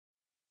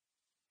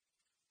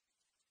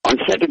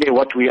Saturday,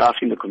 what we're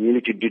asking the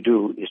community to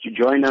do is to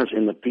join us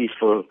in the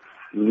peaceful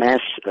mass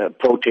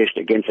protest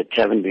against a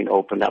tavern being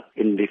opened up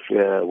in the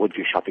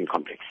Woodview shopping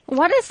complex.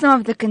 What are some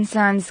of the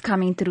concerns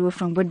coming through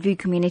from Woodview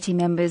community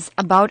members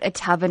about a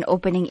tavern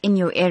opening in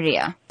your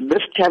area?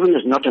 This tavern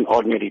is not an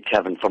ordinary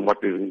tavern from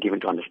what we've been given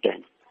to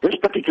understand. This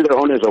particular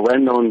owner is a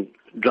well-known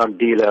drug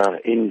dealer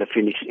in the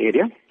Phoenix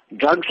area.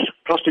 Drugs,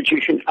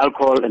 prostitution,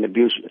 alcohol and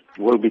abuse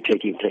will be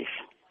taking place.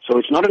 So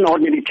it's not an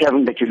ordinary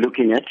tavern that you're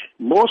looking at.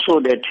 More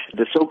so that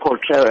the so-called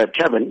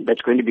tavern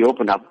that's going to be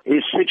opened up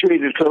is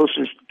situated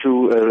closest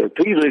to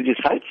 3 religious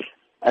sites,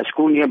 a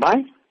school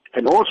nearby,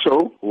 and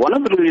also one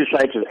of the religious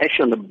sites is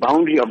actually on the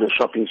boundary of the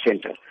shopping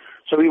center.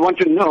 So we want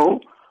to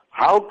know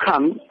how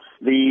come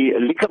the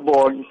liquor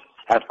board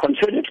have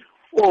considered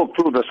or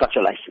approved of such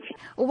a license.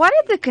 What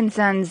are the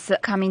concerns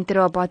coming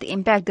through about the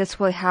impact this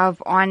will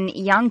have on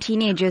young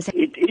teenagers?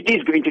 It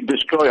is going to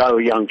destroy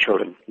our young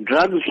children.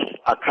 Drugs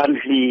are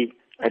currently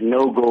a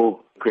no-go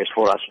quest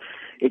for us.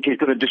 It is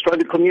going to destroy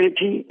the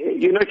community.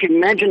 You know, if you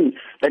imagine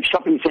that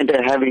shopping center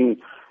having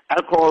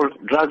alcohol,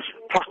 drugs,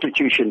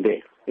 prostitution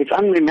there, it's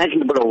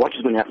unimaginable of what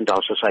is going to happen to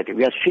our society.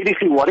 We are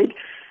seriously worried,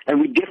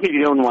 and we definitely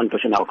don't want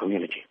this in our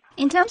community.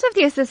 In terms of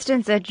the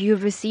assistance that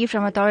you've received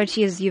from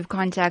authorities you've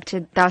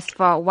contacted thus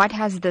far, what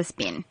has this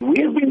been?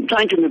 We have been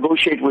trying to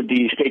negotiate with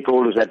the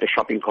stakeholders at the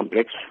shopping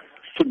complex.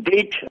 To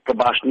date,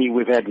 Prabashini,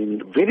 we've had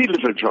very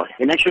little joy.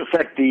 In actual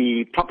fact,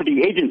 the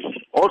property agents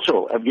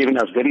also have given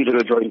us very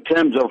little joy in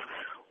terms of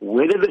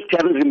whether this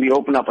tavern is going to be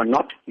opened up or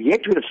not.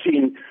 Yet we have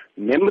seen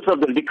members of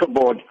the liquor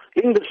board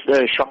in this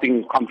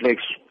shopping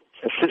complex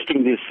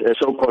assisting this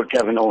so-called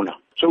tavern owner.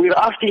 So we're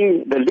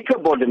asking the liquor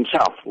board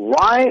themselves,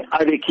 why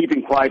are they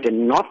keeping quiet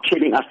and not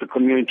telling us, the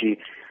community,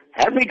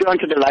 have they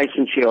granted the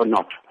license here or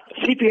not?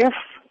 CPF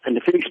and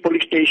the Phoenix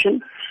police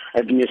station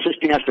have been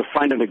assisting us to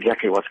find out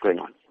exactly what's going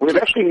on. We've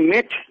actually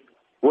met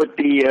with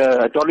the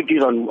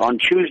authorities on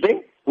Tuesday.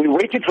 We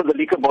waited for the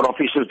liquor board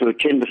officers to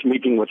attend this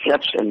meeting with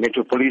SABC and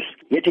Metro Police.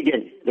 Yet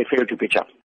again, they failed to pitch up.